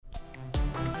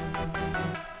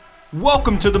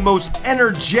Welcome to the most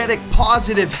energetic,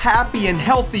 positive, happy, and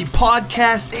healthy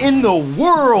podcast in the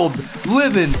world,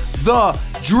 Living the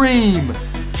Dream.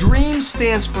 DREAM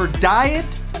stands for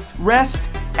diet, rest,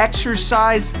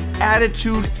 exercise,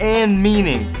 attitude, and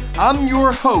meaning. I'm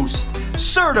your host,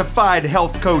 certified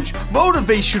health coach,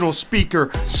 motivational speaker,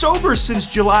 sober since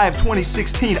July of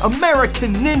 2016,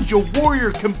 American Ninja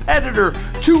Warrior competitor,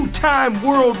 two-time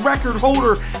world record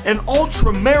holder, and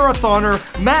ultra marathoner,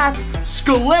 Matt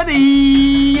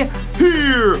Scaletti.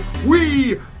 Here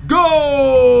we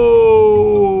go!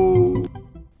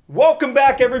 Welcome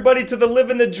back, everybody, to the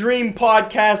Living the Dream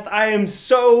podcast. I am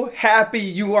so happy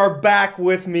you are back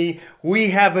with me. We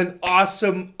have an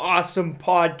awesome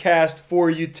podcast for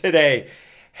you today.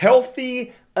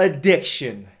 Healthy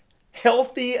addiction.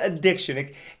 Healthy addiction.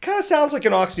 It kind of sounds like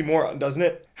an oxymoron, doesn't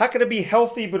it? How can it be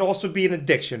healthy but also be an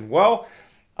addiction? Well,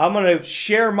 I'm going to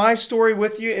share my story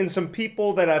with you and some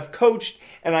people that I've coached,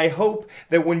 and I hope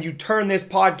that when you turn this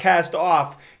podcast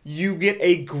off, you get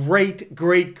a great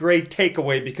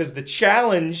takeaway, because the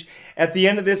challenge at the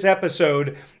end of this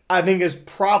episode, I think, is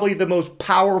probably the most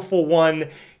powerful one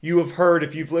you have heard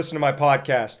if you've listened to my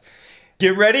podcast.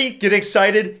 Get ready, get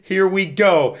excited, here we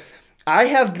go. I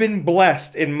have been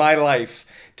blessed in my life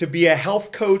to be a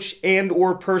health coach and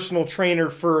or personal trainer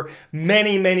for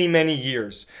many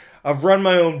years. I've run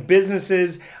my own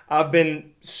businesses. I've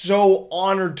been so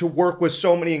honored to work with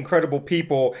so many incredible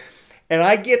people. And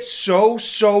I get so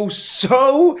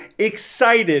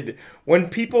excited when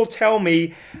people tell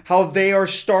me how they are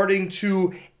starting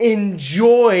to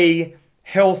enjoy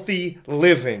healthy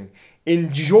living.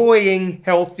 Enjoying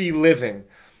healthy living.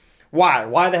 Why?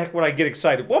 Why the heck would I get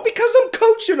excited? Well, because I'm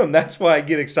coaching them. That's why I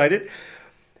get excited.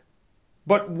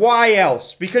 But why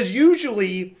else? Because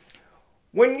usually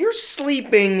when you're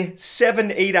sleeping 7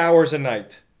 to 8 hours a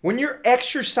night, when you're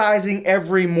exercising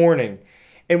every morning,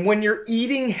 and when you're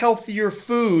eating healthier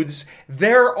foods,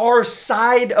 there are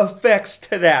side effects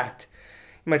to that.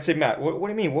 You might say, Matt, what do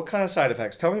you mean? What kind of side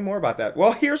effects? Tell me more about that.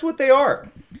 Well, here's what they are.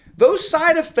 Those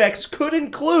side effects could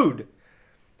include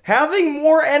having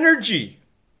more energy,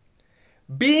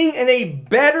 being in a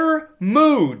better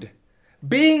mood,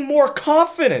 being more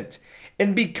confident,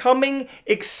 and becoming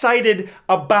excited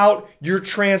about your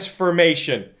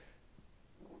transformation.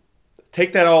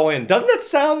 Take that all in. Doesn't that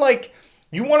sound like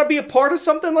you want to be a part of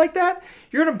something like that?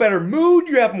 You're in a better mood,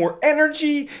 you have more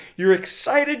energy, you're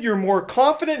excited, you're more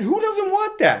confident. Who doesn't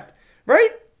want that, right?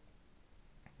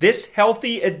 This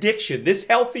healthy addiction, this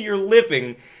healthier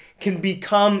living can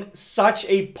become such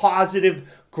a positive,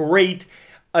 great,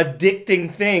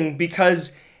 addicting thing,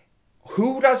 because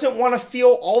who doesn't want to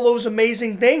feel all those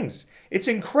amazing things? It's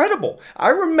incredible. I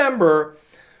remember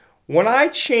when I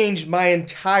changed my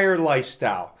entire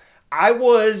lifestyle. I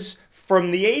was,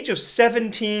 from the age of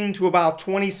 17 to about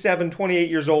 27, 28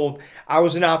 years old, I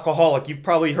was an alcoholic. You've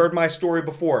probably heard my story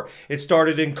before. It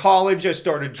started in college. I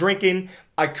started drinking.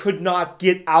 I could not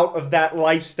get out of that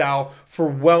lifestyle for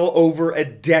well over a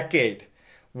decade.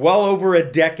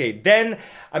 Then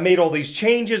I made all these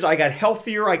changes. I got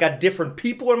healthier. I got different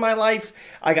people in my life.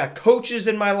 I got coaches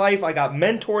in my life. I got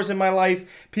mentors in my life.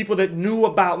 People that knew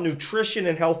about nutrition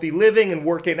and healthy living and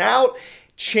working out.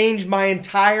 Changed my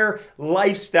entire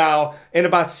lifestyle in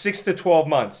about 6 to 12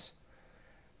 months.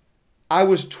 I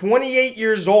was 28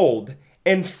 years old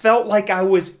and felt like I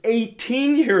was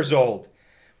 18 years old.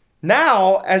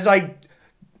 Now, as I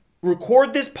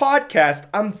record this podcast,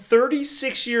 I'm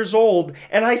 36 years old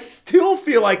and I still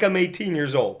feel like I'm 18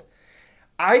 years old.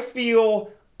 I feel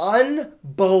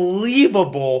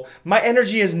unbelievable. My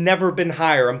energy has never been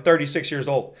higher. I'm 36 years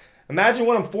old. Imagine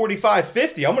when I'm 45,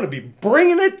 50, I'm going to be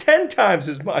bringing it 10 times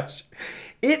as much.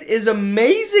 It is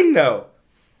amazing though.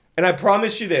 And I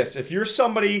promise you this, if you're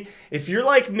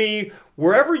like me,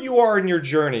 wherever you are in your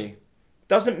journey,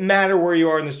 doesn't matter where you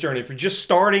are in this journey. If you're just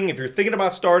starting, if you're thinking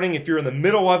about starting, if you're in the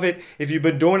middle of it, if you've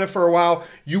been doing it for a while,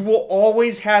 you will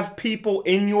always have people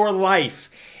in your life.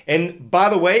 And by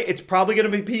the way, it's probably going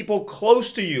to be people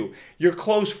close to you, your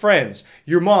close friends,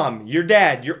 your mom, your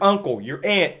dad, your uncle, your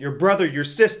aunt, your brother, your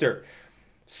sister.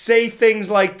 Say things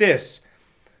like this.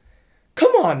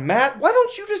 Come on, Matt, why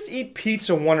don't you just eat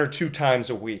pizza 1 or 2 times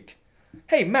a week?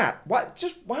 Hey, Matt, why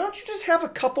don't you just have a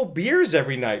couple beers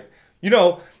every night? You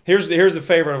know, here's the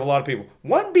favorite of a lot of people.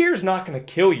 1 beer is not going to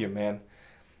kill you, man.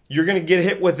 You're going to get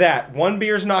hit with that. 1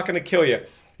 beer is not going to kill you.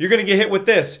 You're going to get hit with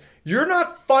this. You're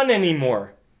not fun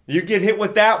anymore. You get hit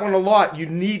with that one a lot. You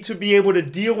need to be able to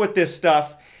deal with this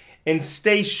stuff and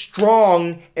stay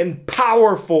strong and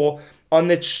powerful on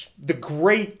the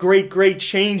great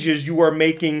changes you are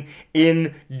making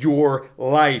in your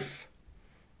life.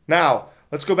 Now,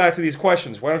 Let's go back to these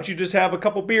questions. Why don't you just have a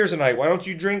couple beers a night? Why don't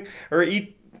you drink or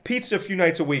eat pizza a few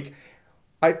nights a week?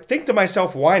 I think to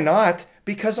myself, why not?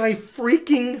 Because I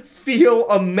freaking feel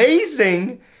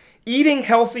amazing eating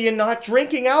healthy and not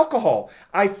drinking alcohol.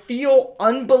 I feel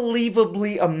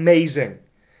unbelievably amazing.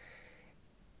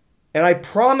 And I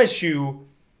promise you,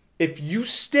 if you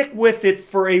stick with it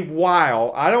for a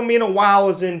while, I don't mean a while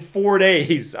as in 4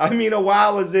 days. I mean a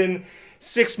while as in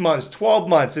 6 months, 12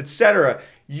 months, etc.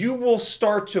 You will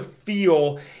start to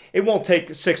feel, it won't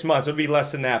take 6 months, it'll be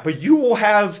less than that, but you will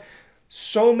have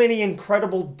so many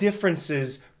incredible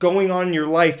differences going on in your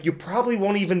life, you probably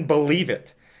won't even believe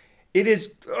it. It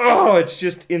is, it's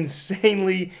just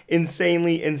insanely,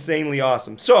 insanely, insanely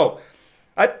awesome. So,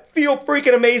 I feel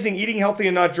freaking amazing eating healthy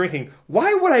and not drinking.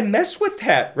 Why would I mess with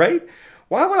that, right?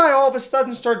 Why would I all of a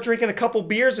sudden start drinking a couple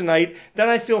beers a night, then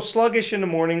I feel sluggish in the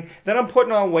morning, then I'm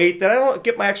putting on weight, then I don't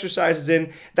get my exercises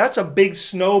in? That's a big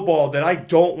snowball that I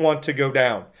don't want to go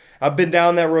down. I've been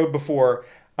down that road before.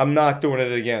 I'm not doing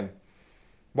it again.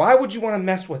 Why would you want to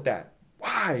mess with that?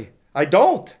 Why? I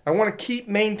don't. I want to keep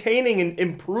maintaining and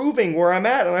improving where I'm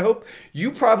at, and I hope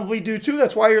you probably do too.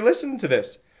 That's why you're listening to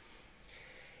this.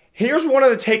 Here's one of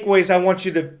the takeaways I want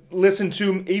you to listen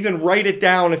to, even write it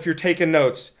down if you're taking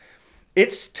notes.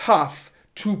 It's tough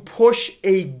to push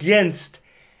against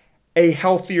a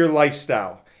healthier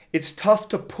lifestyle. It's tough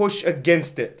to push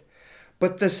against it.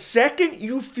 But the second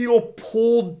you feel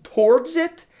pulled towards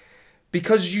it,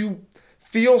 because you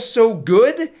feel so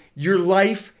good, your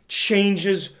life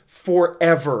changes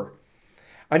forever.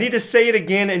 I need to say it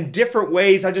again in different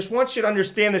ways. I just want you to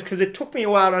understand this because it took me a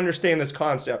while to understand this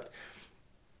concept.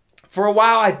 For a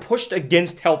while, I pushed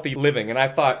against healthy living, and I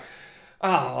thought,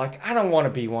 I don't want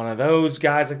to be one of those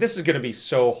guys. This is going to be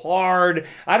so hard.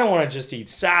 I don't want to just eat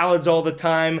salads all the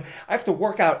time. I have to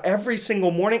work out every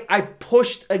single morning. I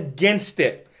pushed against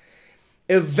it.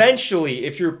 Eventually,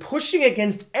 if you're pushing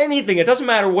against anything, it doesn't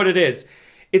matter what it is,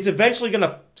 it's eventually going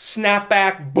to snap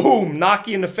back, boom, knock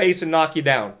you in the face and knock you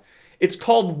down. It's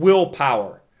called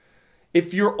willpower.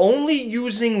 If you're only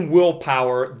using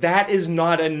willpower, that is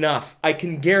not enough. I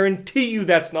can guarantee you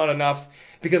that's not enough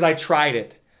because I tried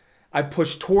it. I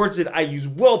pushed towards it. I use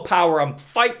willpower. I'm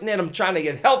fighting it. I'm trying to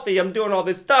get healthy. I'm doing all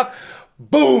this stuff.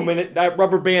 Boom, and that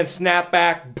rubber band snapped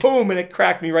back. Boom, and it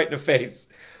cracked me right in the face.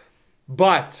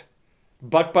 But,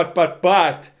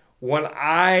 when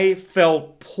I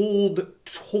felt pulled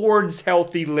towards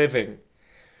healthy living,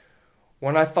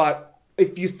 when I thought,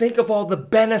 if you think of all the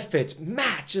benefits,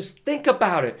 Matt, just think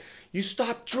about it. You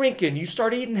stop drinking, you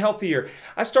start eating healthier.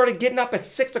 I started getting up at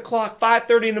 6 o'clock,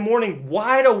 5:30 in the morning,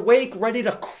 wide awake, ready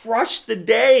to crush the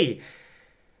day.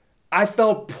 I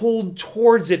felt pulled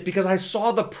towards it because I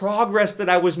saw the progress that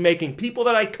I was making. People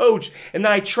that I coached and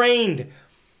that I trained,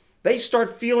 they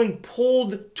start feeling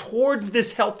pulled towards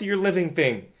this healthier living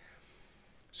thing.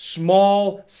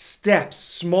 Small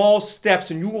steps,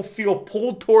 and you will feel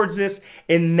pulled towards this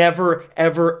and never,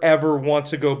 ever, ever want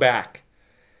to go back.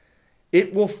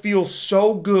 It will feel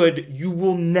so good, you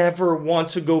will never want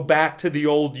to go back to the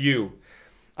old you.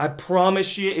 I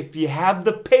promise you, if you have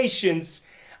the patience,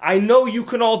 I know you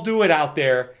can all do it out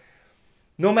there,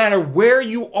 no matter where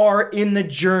you are in the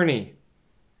journey.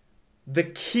 The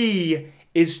key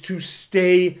is to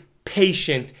stay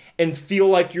patient and feel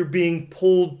like you're being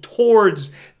pulled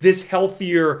towards this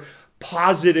healthier,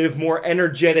 positive, more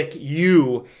energetic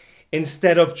you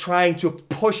instead of trying to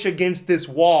push against this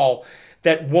wall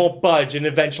that won't budge and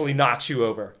eventually knocks you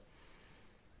over.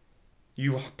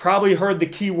 You probably heard the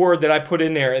key word that I put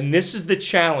in there, and this is the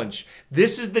challenge.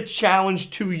 This is the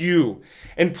challenge to you.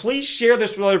 And please share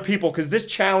this with other people because this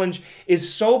challenge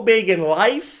is so big in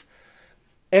life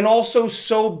and also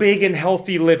so big in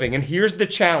healthy living. And here's the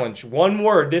challenge. One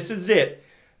word. This is it.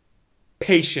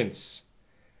 Patience.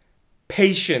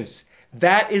 Patience.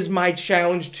 That is my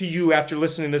challenge to you after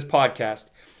listening to this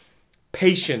podcast.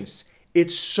 Patience.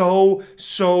 It's so,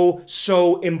 so,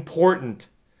 so important.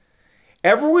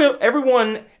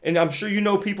 Everyone, and I'm sure you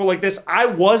know people like this, I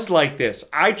was like this.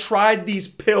 I tried these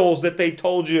pills that they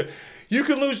told you, you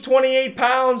can lose 28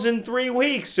 pounds in 3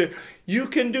 weeks. You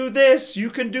can do this, you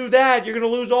can do that, you're going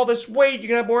to lose all this weight, you're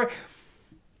going to have more.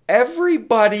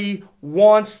 Everybody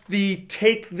wants the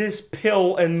take this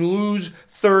pill and lose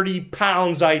 30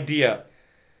 pounds idea.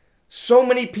 So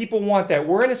many people want that.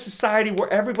 We're in a society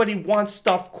where everybody wants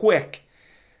stuff quick.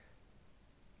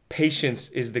 Patience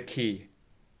is the key.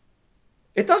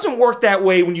 It doesn't work that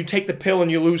way when you take the pill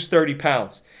and you lose 30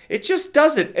 pounds. It just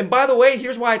doesn't. And by the way,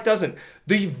 here's why it doesn't.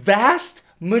 The vast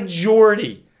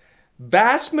majority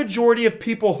of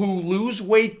people who lose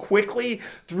weight quickly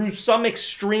through some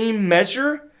extreme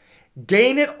measure,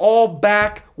 gain it all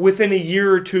back within a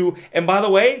year or two, and by the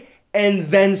way, and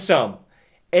then some,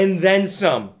 and then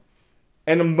some.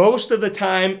 And most of the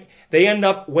time, they end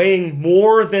up weighing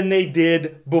more than they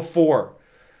did before.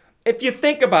 If you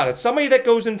think about it, somebody that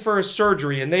goes in for a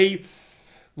surgery and they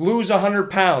lose 100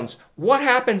 pounds, what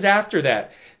happens after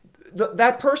that?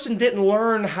 That person didn't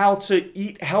learn how to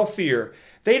eat healthier.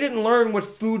 They didn't learn what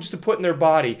foods to put in their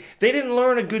body. They didn't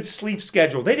learn a good sleep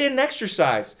schedule. They didn't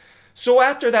exercise. So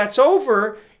after that's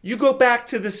over, you go back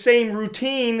to the same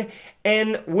routine,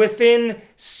 and within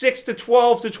 6 to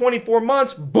 12 to 24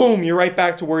 months, boom, you're right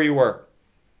back to where you were.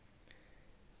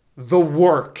 The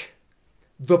work,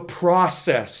 the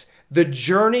process, the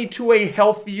journey to a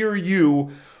healthier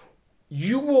you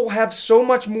will have so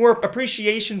much more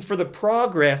appreciation for the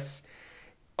progress.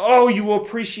 Oh, you will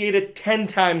appreciate it 10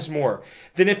 times more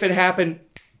than if it happened,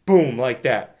 boom, like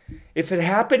that. If it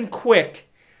happened quick,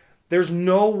 there's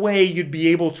no way you'd be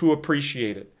able to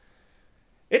appreciate it.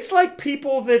 It's like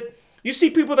you see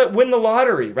people that win the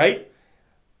lottery, right?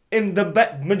 And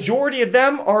the majority of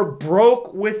them are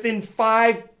broke within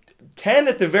 5, 10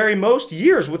 at the very most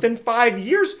years. Within 5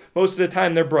 years, most of the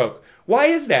time they're broke. Why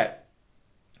is that?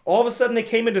 All of a sudden they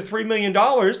came into $3 million.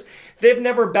 They've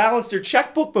never balanced their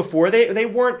checkbook before. They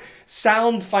weren't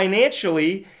sound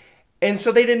financially, and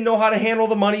so they didn't know how to handle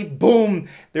the money. Boom,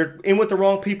 they're in with the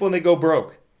wrong people and they go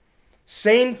broke.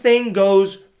 Same thing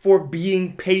goes for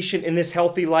being patient in this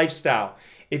healthy lifestyle.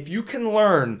 If you can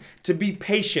learn to be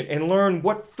patient and learn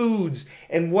what foods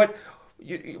and what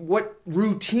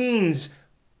routines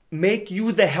make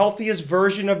you the healthiest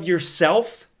version of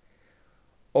yourself,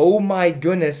 oh my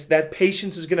goodness, that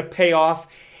patience is going to pay off.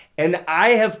 And I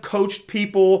have coached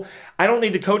people. I don't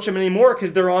need to coach them anymore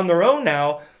because they're on their own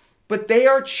now, but they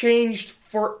are changed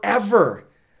forever.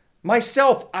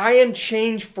 Myself, I am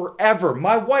changed forever.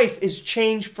 My wife is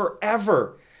changed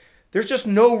forever. There's just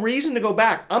no reason to go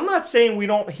back. I'm not saying we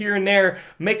don't here and there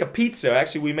make a pizza.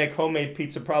 Actually, we make homemade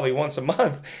pizza probably once a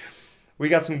month. We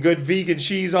got some good vegan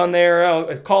cheese on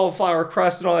there, cauliflower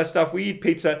crust and all that stuff. We eat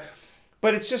pizza.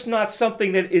 But it's just not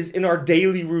something that is in our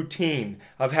daily routine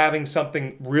of having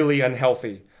something really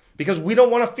unhealthy. Because we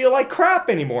don't want to feel like crap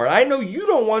anymore. I know you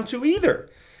don't want to either.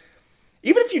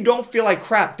 Even if you don't feel like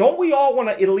crap, don't we all want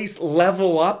to at least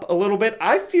level up a little bit?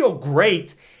 I feel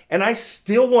great, and I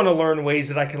still want to learn ways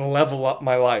that I can level up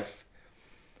my life.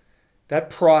 That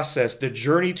process, the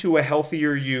journey to a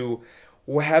healthier you,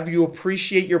 will have you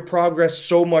appreciate your progress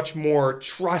so much more.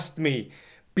 Trust me.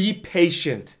 Be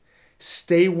patient.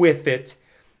 Stay with it,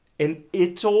 and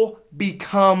it'll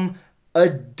become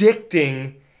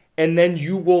addicting, and then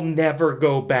you will never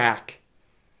go back.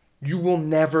 You will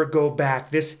never go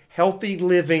back. This healthy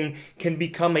living can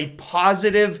become a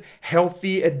positive,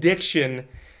 healthy addiction.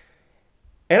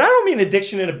 And I don't mean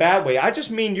addiction in a bad way. I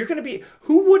just mean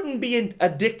who wouldn't be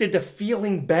addicted to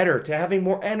feeling better, to having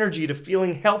more energy, to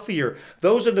feeling healthier?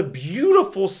 Those are the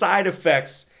beautiful side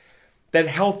effects that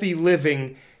healthy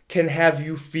living can have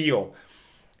you feel.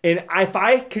 And if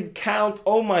I could count,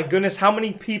 oh my goodness, how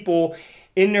many people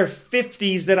in their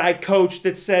 50s that I coached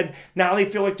that said now they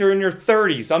feel like they're in their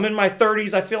 30s. I'm in my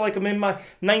 30s. I feel like I'm in my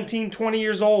 19, 20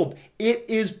 years old. It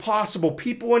is possible.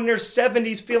 People in their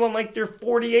 70s feeling like they're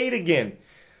 48 again.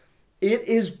 It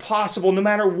is possible no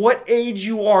matter what age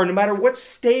you are, no matter what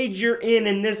stage you're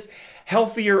in this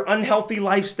healthy or unhealthy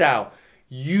lifestyle.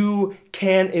 You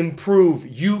can improve.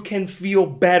 You can feel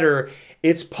better.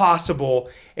 It's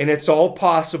possible, and it's all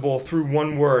possible through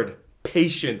one word: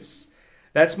 patience.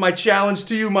 That's my challenge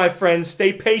to you, my friends.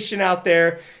 Stay patient out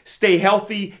there. Stay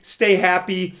healthy. Stay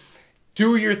happy.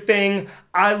 Do your thing.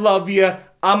 I love you.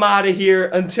 I'm out of here.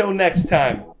 Until next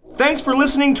time. Thanks for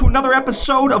listening to another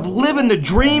episode of Living the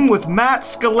Dream with Matt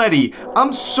Scaletti.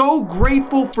 I'm so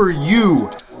grateful for you.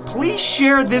 Please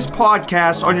share this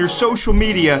podcast on your social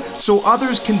media so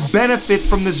others can benefit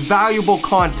from this valuable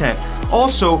content.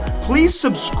 Also, please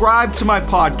subscribe to my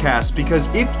podcast because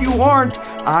if you aren't,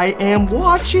 I am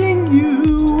watching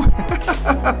you.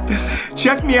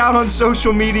 Check me out on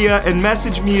social media and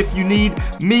message me if you need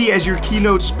me as your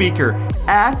keynote speaker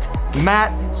at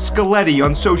Matt Scaletti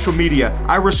on social media.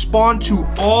 I respond to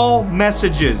all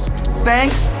messages.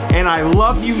 Thanks, and I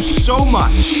love you so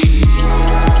much.